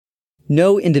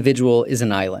No individual is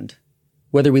an island.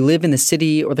 Whether we live in the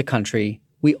city or the country,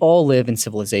 we all live in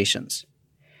civilizations.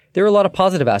 There are a lot of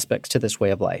positive aspects to this way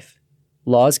of life.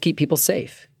 Laws keep people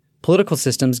safe. Political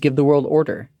systems give the world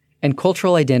order, and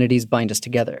cultural identities bind us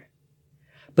together.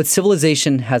 But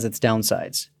civilization has its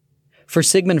downsides. For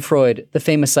Sigmund Freud, the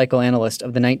famous psychoanalyst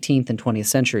of the 19th and 20th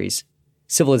centuries,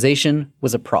 civilization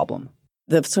was a problem.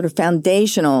 The sort of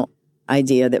foundational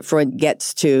idea that Freud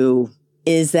gets to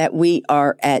is that we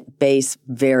are at base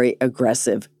very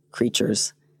aggressive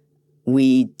creatures.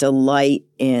 We delight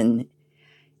in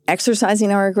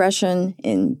exercising our aggression,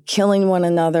 in killing one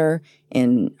another,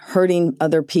 in hurting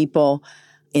other people,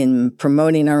 in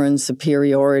promoting our own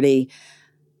superiority.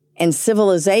 And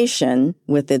civilization,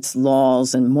 with its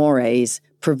laws and mores,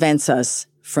 prevents us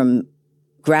from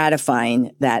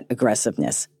gratifying that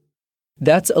aggressiveness.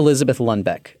 That's Elizabeth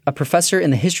Lundbeck, a professor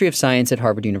in the history of science at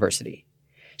Harvard University.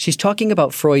 She's talking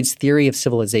about Freud's theory of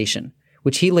civilization,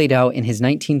 which he laid out in his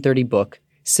 1930 book,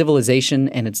 Civilization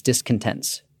and Its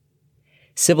Discontents.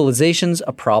 Civilization's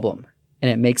a problem, and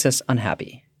it makes us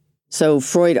unhappy. So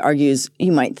Freud argues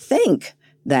you might think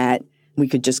that we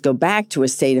could just go back to a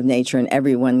state of nature and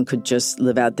everyone could just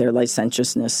live out their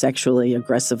licentiousness sexually,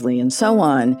 aggressively, and so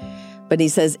on. But he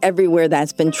says everywhere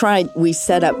that's been tried, we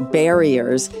set up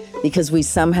barriers because we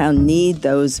somehow need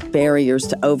those barriers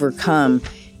to overcome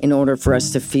in order for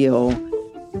us to feel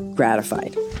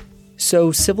gratified.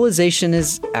 So civilization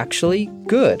is actually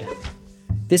good.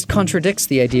 This contradicts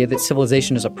the idea that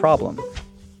civilization is a problem.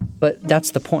 But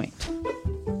that's the point.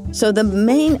 So the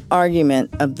main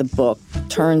argument of the book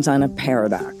turns on a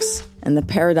paradox. And the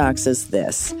paradox is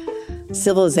this.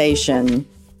 Civilization,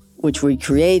 which we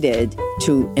created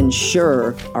to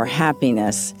ensure our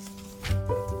happiness,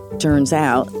 turns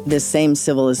out this same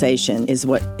civilization is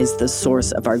what is the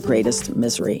source of our greatest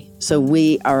misery. So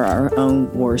we are our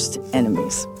own worst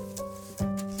enemies.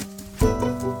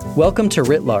 Welcome to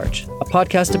Writ Large, a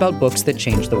podcast about books that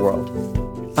change the world.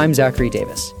 I'm Zachary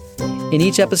Davis. In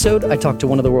each episode, I talk to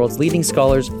one of the world's leading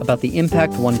scholars about the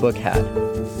impact one book had.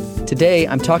 Today,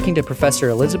 I'm talking to Professor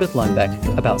Elizabeth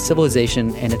Lundbeck about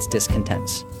civilization and its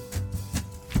discontents.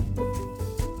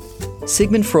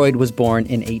 Sigmund Freud was born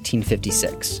in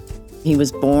 1856. He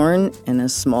was born in a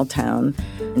small town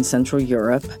in Central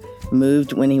Europe,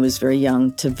 moved when he was very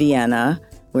young to Vienna,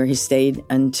 where he stayed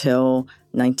until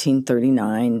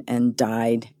 1939 and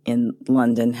died in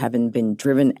London, having been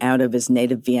driven out of his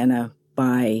native Vienna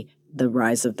by the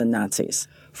rise of the Nazis.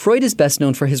 Freud is best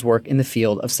known for his work in the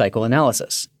field of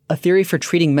psychoanalysis, a theory for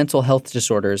treating mental health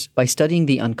disorders by studying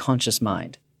the unconscious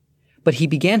mind. But he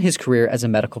began his career as a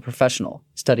medical professional,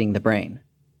 studying the brain.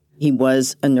 He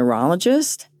was a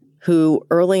neurologist who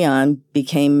early on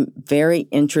became very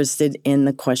interested in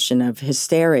the question of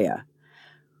hysteria,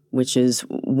 which is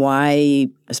why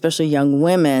especially young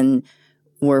women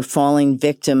were falling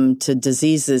victim to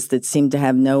diseases that seemed to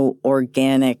have no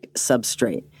organic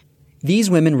substrate.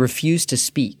 These women refused to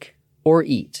speak or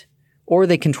eat, or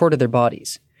they contorted their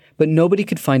bodies, but nobody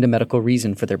could find a medical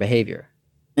reason for their behavior.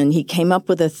 And he came up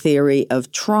with a theory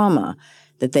of trauma,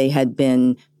 that they had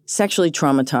been sexually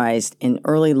traumatized in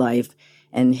early life,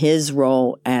 and his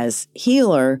role as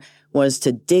healer was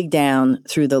to dig down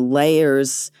through the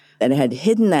layers that had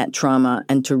hidden that trauma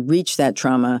and to reach that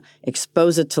trauma,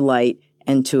 expose it to light,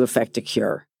 and to effect a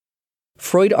cure.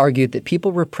 Freud argued that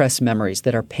people repress memories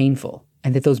that are painful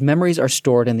and that those memories are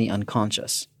stored in the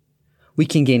unconscious. We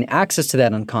can gain access to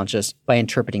that unconscious by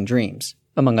interpreting dreams,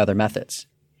 among other methods.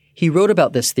 He wrote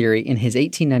about this theory in his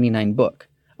 1899 book,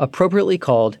 appropriately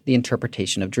called The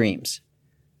Interpretation of Dreams.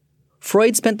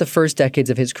 Freud spent the first decades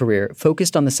of his career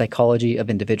focused on the psychology of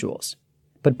individuals.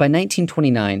 But by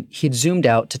 1929, he had zoomed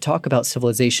out to talk about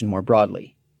civilization more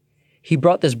broadly. He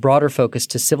brought this broader focus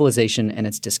to civilization and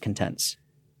its discontents.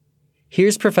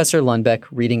 Here's Professor Lundbeck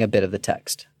reading a bit of the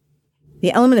text.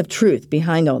 The element of truth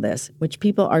behind all this, which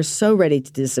people are so ready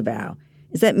to disavow,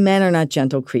 is that men are not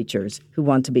gentle creatures who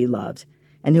want to be loved,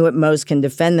 and who at most can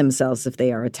defend themselves if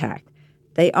they are attacked.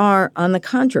 They are, on the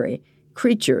contrary,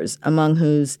 creatures among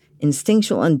whose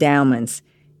instinctual endowments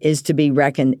is to be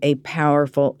reckoned a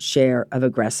powerful share of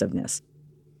aggressiveness.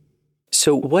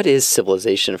 So what is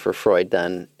civilization for Freud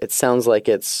then? It sounds like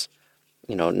it's,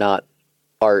 not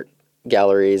art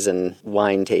galleries and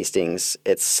wine tastings.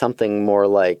 It's something more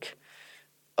like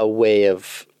a way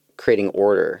of creating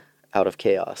order out of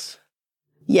chaos.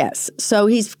 Yes. So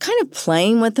he's kind of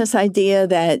playing with this idea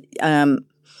that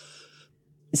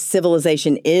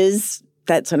civilization is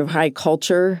that sort of high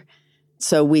culture.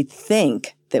 So we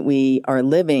think that we are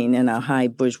living in a high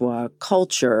bourgeois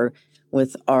culture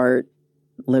with art,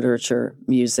 literature,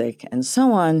 music, and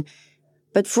so on.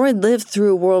 But Freud lived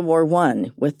through World War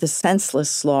I with the senseless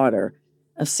slaughter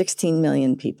of 16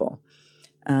 million people.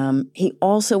 He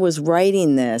also was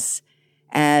writing this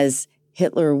as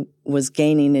Hitler was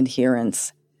gaining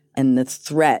adherents, and the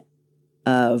threat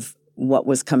of what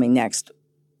was coming next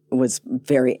was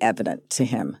very evident to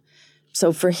him.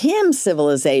 So for him,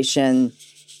 civilization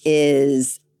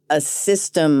is a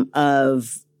system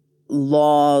of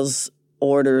laws,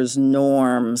 orders,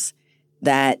 norms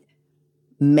that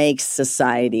makes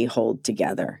society hold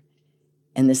together.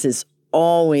 And this is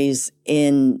always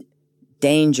in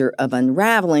danger of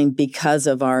unraveling because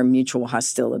of our mutual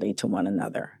hostility to one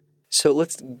another. So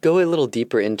let's go a little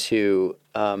deeper into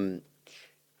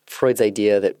Freud's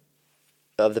idea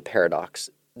of the paradox,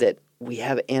 that we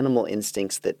have animal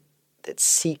instincts that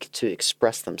seek to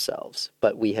express themselves,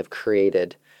 but we have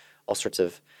created all sorts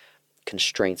of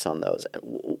constraints on those.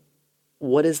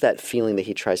 What is that feeling that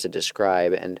he tries to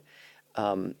describe, and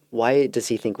why does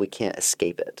he think we can't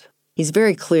escape it? He's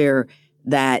very clear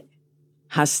that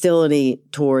hostility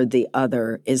toward the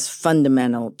other is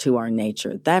fundamental to our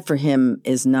nature. That for him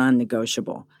is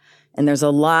non-negotiable. And there's a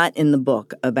lot in the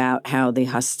book about how the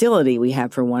hostility we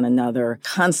have for one another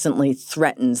constantly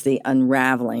threatens the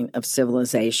unraveling of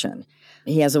civilization.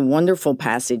 He has a wonderful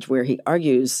passage where he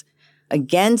argues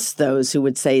against those who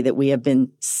would say that we have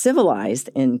been civilized,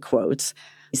 in quotes.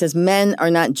 He says, men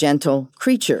are not gentle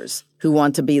creatures who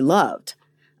want to be loved.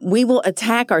 We will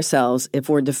attack ourselves if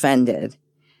we're defended.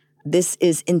 This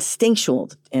is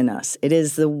instinctual in us. It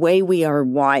is the way we are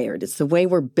wired. It's the way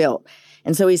we're built.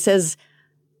 And so he says,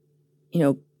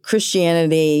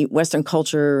 Christianity, Western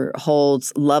culture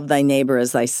holds love thy neighbor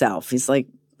as thyself. He's like,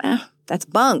 that's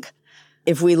bunk.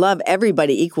 If we love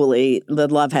everybody equally, the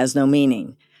love has no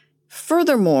meaning.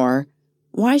 Furthermore,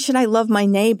 why should I love my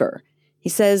neighbor? He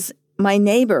says, my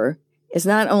neighbor is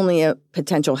not only a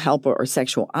potential helper or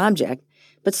sexual object,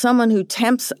 but someone who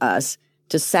tempts us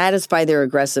to satisfy their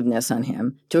aggressiveness on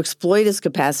him, to exploit his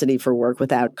capacity for work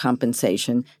without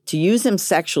compensation, to use him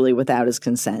sexually without his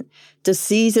consent, to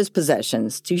seize his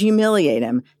possessions, to humiliate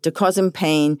him, to cause him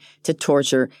pain, to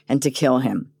torture, and to kill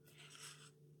him.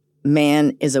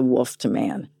 Man is a wolf to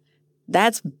man.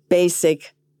 That's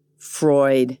basic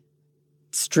Freud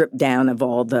stripped down of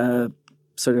all the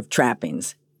sort of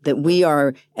trappings, that we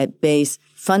are at base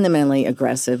fundamentally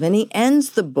aggressive. And he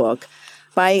ends the book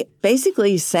by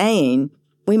basically saying,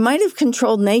 we might have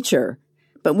controlled nature,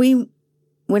 but we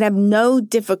would have no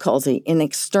difficulty in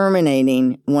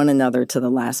exterminating one another to the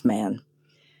last man.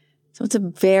 So it's a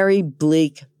very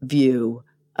bleak view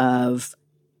of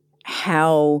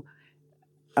how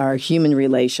our human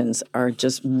relations are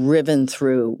just riven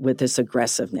through with this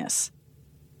aggressiveness.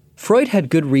 Freud had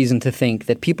good reason to think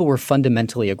that people were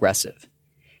fundamentally aggressive.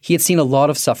 He had seen a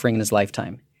lot of suffering in his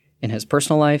lifetime, in his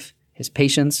personal life, his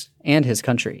patients, and his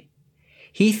country.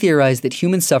 He theorized that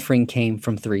human suffering came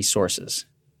from three sources.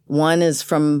 One is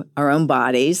from our own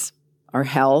bodies, our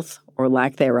health or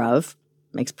lack thereof.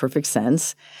 Makes perfect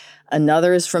sense.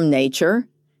 Another is from nature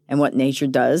and what nature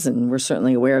does, and we're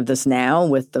certainly aware of this now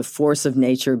with the force of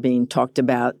nature being talked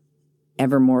about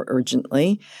ever more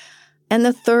urgently. And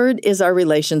the third is our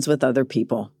relations with other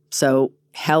people. So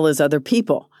hell is other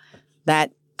people,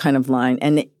 that kind of line.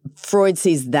 And Freud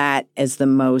sees that as the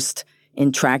most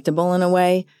intractable in a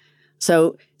way.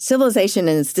 So civilization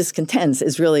and its discontents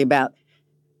is really about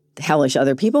hellish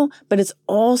other people, but it's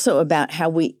also about how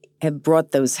we have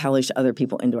brought those hellish other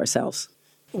people into ourselves.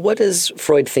 What does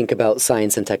Freud think about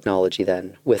science and technology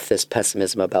then, with this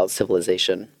pessimism about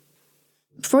civilization?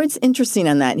 Freud's interesting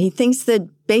on that. He thinks that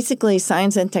basically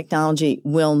science and technology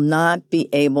will not be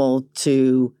able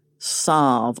to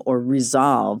solve or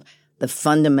resolve the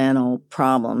fundamental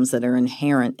problems that are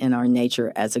inherent in our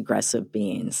nature as aggressive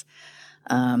beings.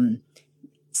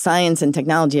 Science and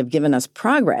technology have given us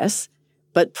progress,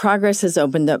 but progress has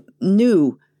opened up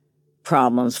new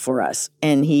problems for us.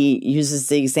 And he uses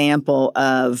the example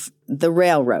of the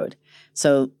railroad.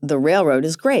 So the railroad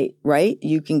is great, right?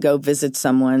 You can go visit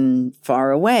someone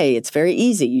far away. It's very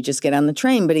easy. You just get on the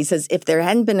train. But he says, if there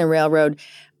hadn't been a railroad,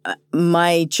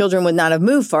 my children would not have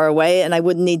moved far away and I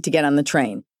wouldn't need to get on the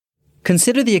train.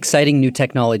 Consider the exciting new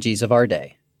technologies of our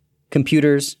day.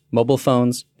 Computers, mobile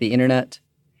phones, the internet.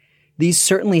 These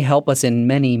certainly help us in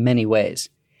many, many ways.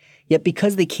 Yet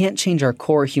because they can't change our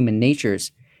core human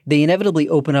natures, they inevitably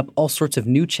open up all sorts of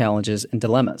new challenges and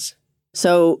dilemmas.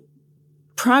 So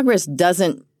progress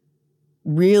doesn't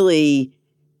really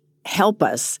help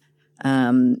us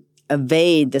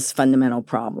evade this fundamental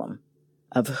problem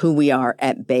of who we are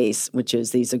at base, which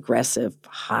is these aggressive,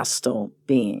 hostile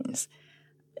beings.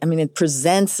 I mean, it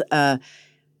presents a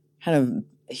kind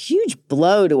of a huge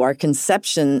blow to our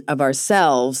conception of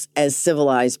ourselves as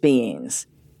civilized beings.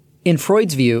 In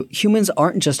Freud's view, humans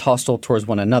aren't just hostile towards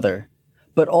one another,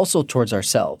 but also towards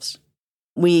ourselves.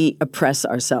 We oppress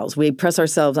ourselves. We oppress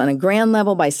ourselves on a grand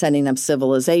level by setting up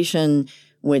civilization,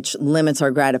 which limits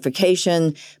our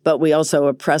gratification, but we also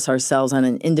oppress ourselves on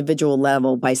an individual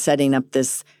level by setting up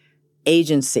this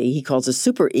agency, he calls a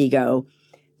superego,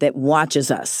 that watches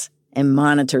us and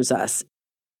monitors us.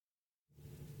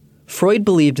 Freud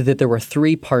believed that there were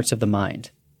three parts of the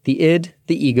mind: the id,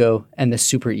 the ego, and the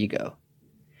superego.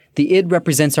 The id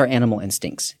represents our animal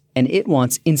instincts, and it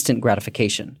wants instant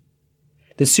gratification.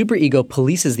 The superego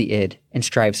polices the id and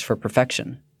strives for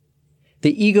perfection.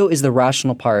 The ego is the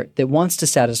rational part that wants to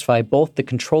satisfy both the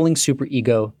controlling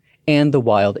superego and the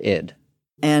wild id.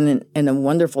 And in a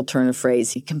wonderful turn of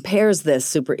phrase, he compares this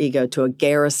superego to a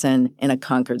garrison in a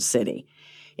conquered city.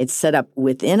 It's set up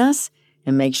within us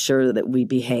and makes sure that we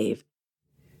behave.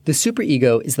 The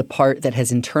superego is the part that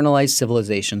has internalized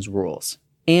civilization's rules.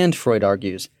 And, Freud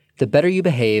argues, the better you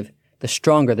behave, the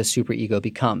stronger the superego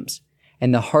becomes,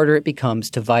 and the harder it becomes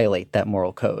to violate that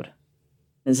moral code.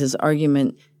 As his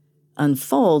argument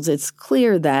unfolds, it's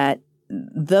clear that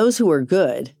those who are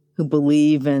good, who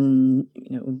believe in,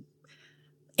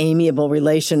 amiable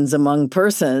relations among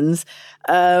persons,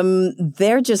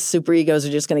 they're just superegos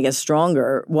are just going to get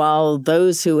stronger, while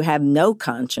those who have no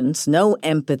conscience, no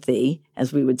empathy,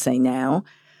 as we would say now,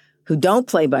 who don't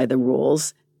play by the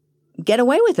rules, get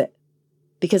away with it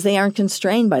because they aren't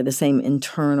constrained by the same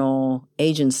internal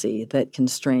agency that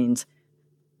constrains,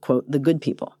 quote, the good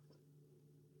people.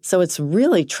 So it's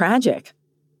really tragic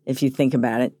if you think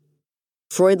about it.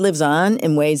 Freud lives on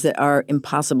in ways that are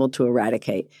impossible to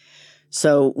eradicate.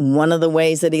 So one of the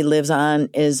ways that he lives on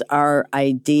is our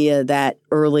idea that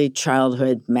early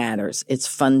childhood matters. It's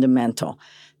fundamental.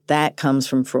 That comes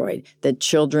from Freud, that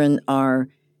children are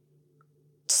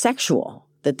sexual,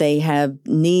 that they have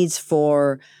needs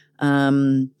for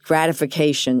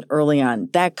gratification early on.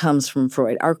 That comes from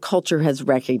Freud. Our culture has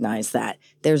recognized that.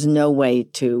 There's no way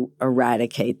to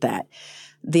eradicate that.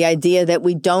 The idea that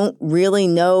we don't really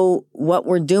know what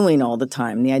we're doing all the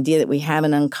time, the idea that we have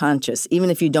an unconscious, even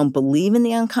if you don't believe in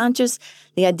the unconscious,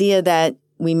 the idea that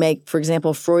we make, for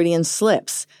example, Freudian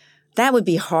slips, that would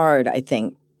be hard, I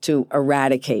think, to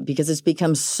eradicate because it's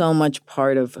become so much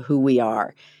part of who we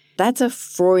are. That's a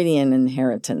Freudian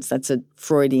inheritance. That's a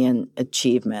Freudian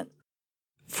achievement.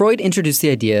 Freud introduced the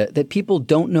idea that people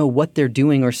don't know what they're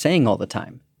doing or saying all the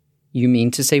time. You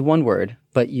mean to say one word,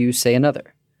 but you say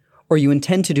another. Or you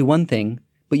intend to do one thing,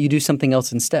 but you do something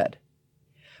else instead.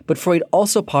 But Freud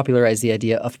also popularized the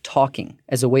idea of talking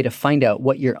as a way to find out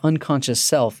what your unconscious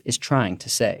self is trying to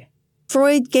say.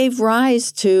 Freud gave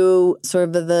rise to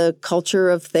sort of the culture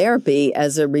of therapy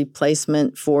as a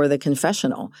replacement for the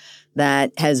confessional.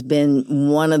 That has been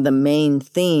one of the main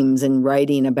themes in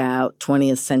writing about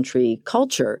 20th century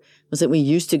culture, was that we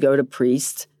used to go to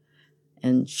priests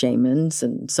and shamans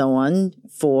and so on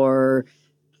for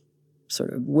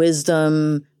sort of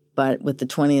wisdom, but with the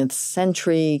 20th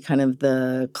century, kind of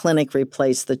the clinic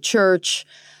replaced the church,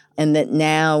 and that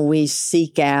now we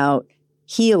seek out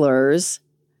healers,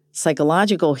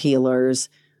 psychological healers,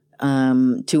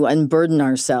 to unburden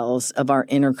ourselves of our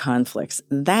inner conflicts.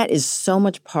 That is so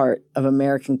much part of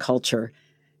American culture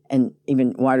and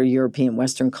even wider European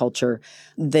Western culture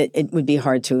that it would be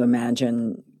hard to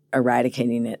imagine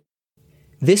eradicating it.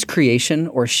 This creation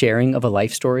or sharing of a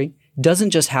life story doesn't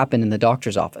just happen in the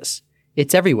doctor's office.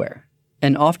 It's everywhere,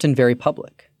 and often very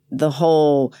public. The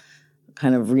whole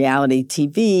kind of reality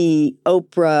TV,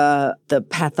 Oprah, the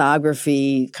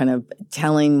pathography, kind of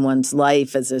telling one's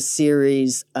life as a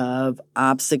series of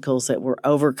obstacles that were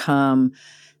overcome.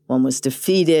 One was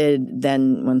defeated,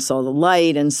 then one saw the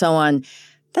light, and so on.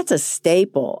 That's a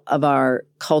staple of our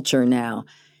culture now.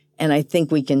 And I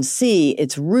think we can see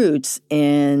its roots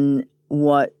in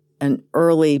what an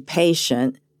early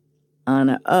patient,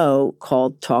 Anna O,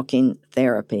 called talking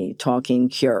therapy, talking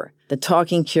cure. The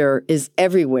talking cure is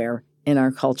everywhere in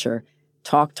our culture.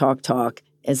 Talk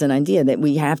is an idea that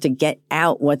we have to get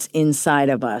out what's inside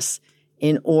of us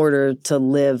in order to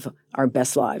live our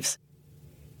best lives.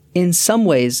 In some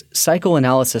ways,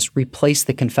 psychoanalysis replaced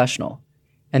the confessional,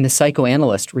 and the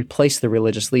psychoanalyst replaced the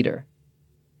religious leader.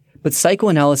 But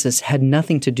psychoanalysis had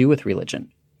nothing to do with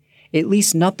religion, at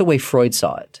least not the way Freud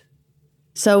saw it.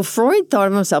 So Freud thought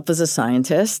of himself as a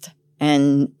scientist,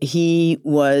 and he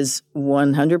was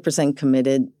 100%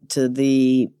 committed to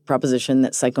the proposition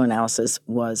that psychoanalysis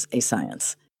was a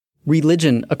science.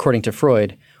 Religion, according to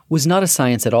Freud, was not a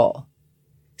science at all.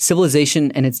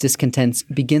 Civilization and its discontents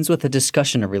begins with a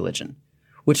discussion of religion,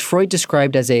 which Freud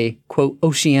described as a, quote,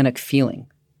 oceanic feeling,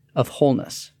 of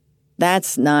wholeness.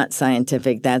 That's not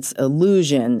scientific. That's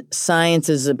illusion. Science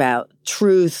is about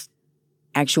truth,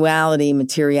 actuality,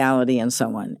 materiality, and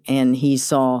so on. And he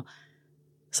saw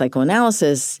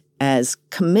psychoanalysis as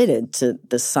committed to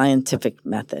the scientific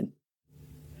method.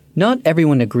 Not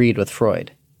everyone agreed with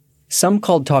Freud. Some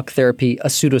called talk therapy a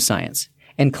pseudoscience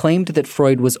and claimed that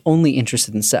Freud was only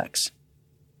interested in sex.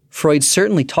 Freud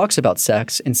certainly talks about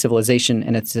sex in Civilization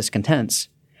and its Discontents,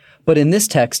 but in this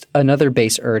text, another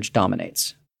base urge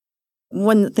dominates.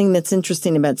 One thing that's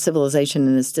interesting about Civilization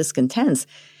and its Discontents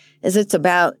is it's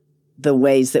about the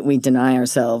ways that we deny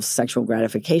ourselves sexual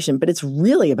gratification, but it's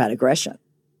really about aggression,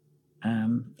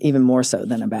 even more so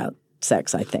than about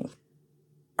sex, I think.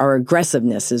 Our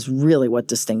aggressiveness is really what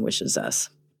distinguishes us.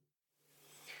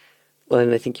 Well,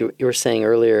 and I think you were saying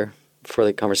earlier, before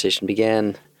the conversation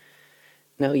began,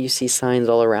 no, you see signs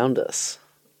all around us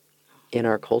in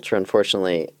our culture,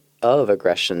 unfortunately, of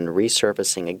aggression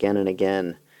resurfacing again and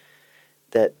again.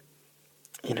 That,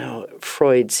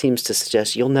 Freud seems to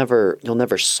suggest you'll never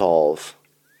solve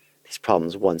these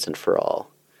problems once and for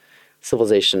all.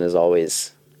 Civilization is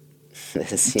always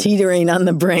teetering on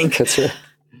the brink. That's right.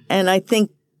 And I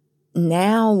think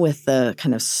now with the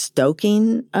kind of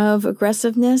stoking of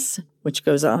aggressiveness, which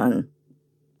goes on,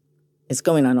 it's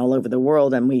going on all over the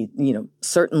world. And we,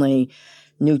 certainly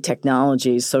new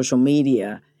technologies, social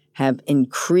media have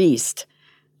increased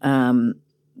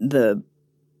the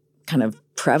kind of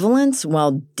prevalence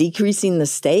while decreasing the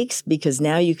stakes, because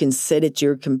now you can sit at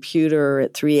your computer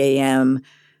at 3 a.m.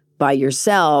 by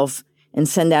yourself and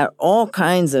send out all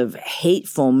kinds of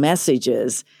hateful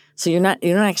messages. So you don't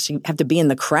actually have to be in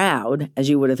the crowd as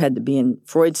you would have had to be in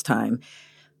Freud's time,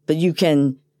 but you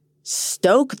can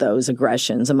stoke those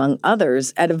aggressions among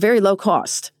others at a very low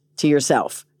cost to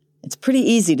yourself. It's pretty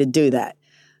easy to do that.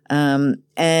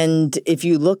 And if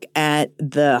you look at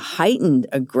the heightened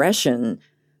aggression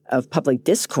of public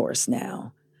discourse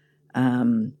now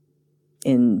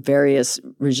in various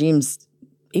regimes,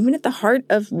 even at the heart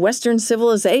of Western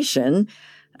civilization,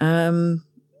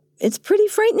 it's pretty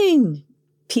frightening.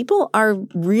 People are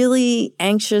really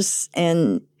anxious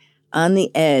and on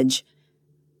the edge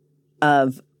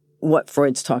of what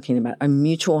Freud's talking about, a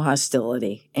mutual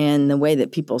hostility and the way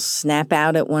that people snap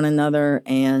out at one another.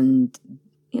 And,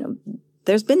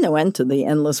 there's been no end to the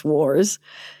endless wars.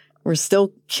 We're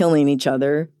still killing each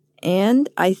other. And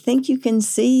I think you can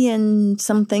see in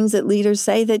some things that leaders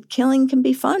say that killing can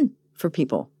be fun for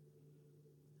people.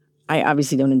 I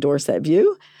obviously don't endorse that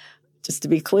view, just to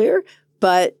be clear.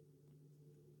 But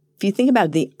if you think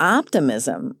about the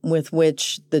optimism with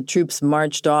which the troops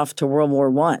marched off to World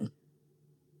War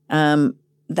I,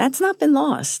 that's not been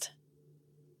lost.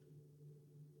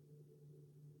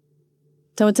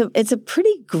 So it's a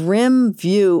pretty grim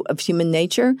view of human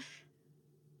nature.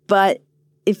 But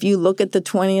if you look at the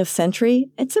 20th century,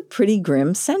 it's a pretty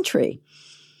grim century.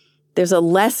 There's a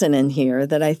lesson in here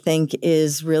that I think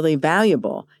is really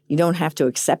valuable. You don't have to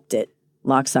accept it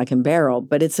lock, stock, and barrel,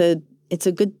 but it's a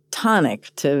good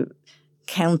tonic to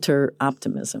counter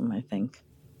optimism, I think.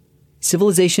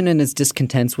 Civilization and its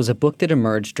Discontents was a book that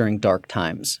emerged during dark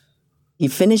times. He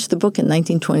finished the book in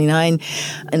 1929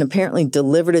 and apparently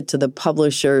delivered it to the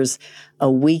publishers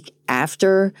a week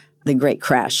after the Great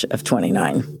Crash of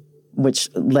 29, which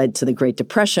led to the Great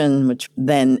Depression, which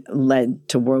then led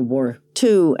to World War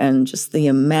II and just the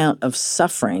amount of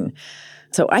suffering.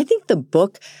 So I think the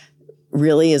book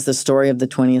really is the story of the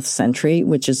 20th century,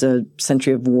 which is a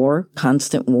century of war,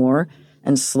 constant war,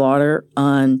 and slaughter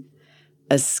on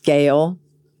a scale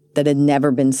that had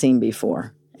never been seen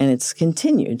before. And it's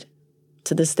continued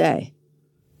to this day.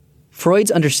 Freud's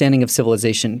understanding of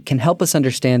civilization can help us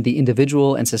understand the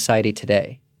individual and society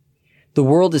today. The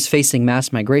world is facing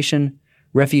mass migration,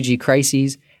 refugee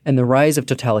crises, and the rise of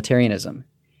totalitarianism.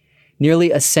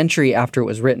 Nearly a century after it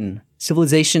was written,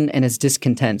 Civilization and its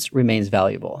Discontents remains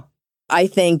valuable. I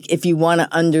think if you want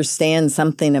to understand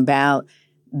something about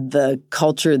the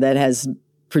culture that has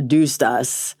produced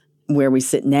us where we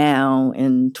sit now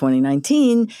in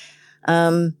 2019, you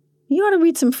ought to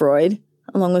read some Freud,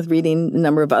 along with reading a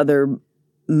number of other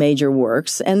major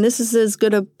works. And this is as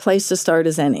good a place to start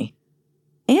as any.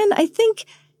 And I think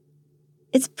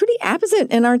it's pretty apposite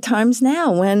in our times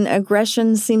now when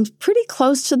aggression seems pretty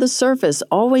close to the surface,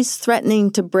 always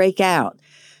threatening to break out.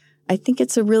 I think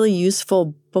it's a really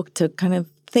useful book to kind of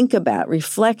think about,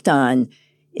 reflect on,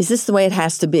 is this the way it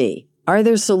has to be? Are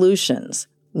there solutions?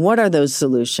 What are those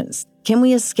solutions? Can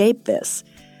we escape this?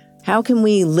 How can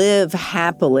we live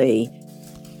happily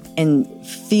and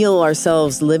feel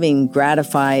ourselves living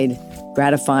gratifying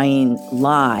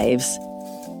lives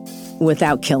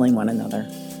without killing one another?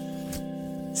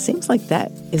 seems like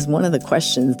that is one of the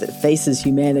questions that faces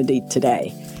humanity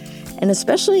today. And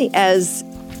especially as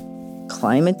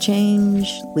climate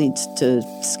change leads to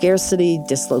scarcity,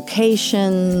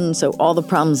 dislocation, so all the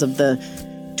problems of the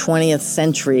 20th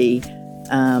century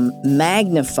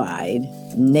magnified,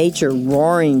 nature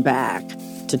roaring back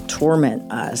to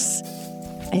torment us.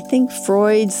 I think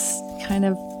Freud's kind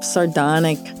of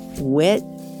sardonic wit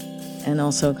and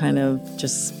also kind of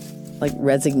just like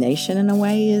resignation in a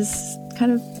way is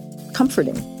kind of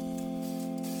comforting.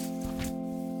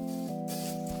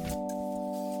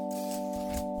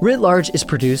 Writ Large is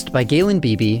produced by Galen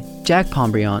Beebe, Jack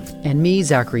Pombriant, and me,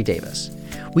 Zachary Davis.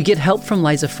 We get help from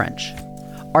Liza French.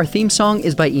 Our theme song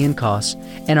is by Ian Koss,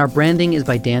 and our branding is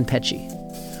by Dan Pecci.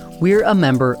 We're a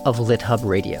member of LitHub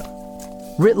Radio.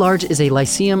 Writ Large is a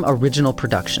Lyceum original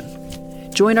production.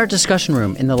 Join our discussion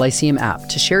room in the Lyceum app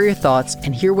to share your thoughts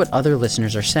and hear what other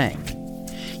listeners are saying.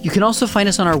 You can also find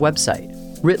us on our website,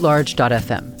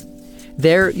 writlarge.fm.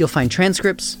 There, you'll find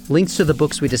transcripts, links to the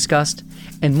books we discussed,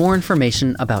 and more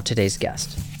information about today's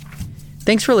guest.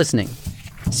 Thanks for listening.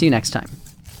 See you next time.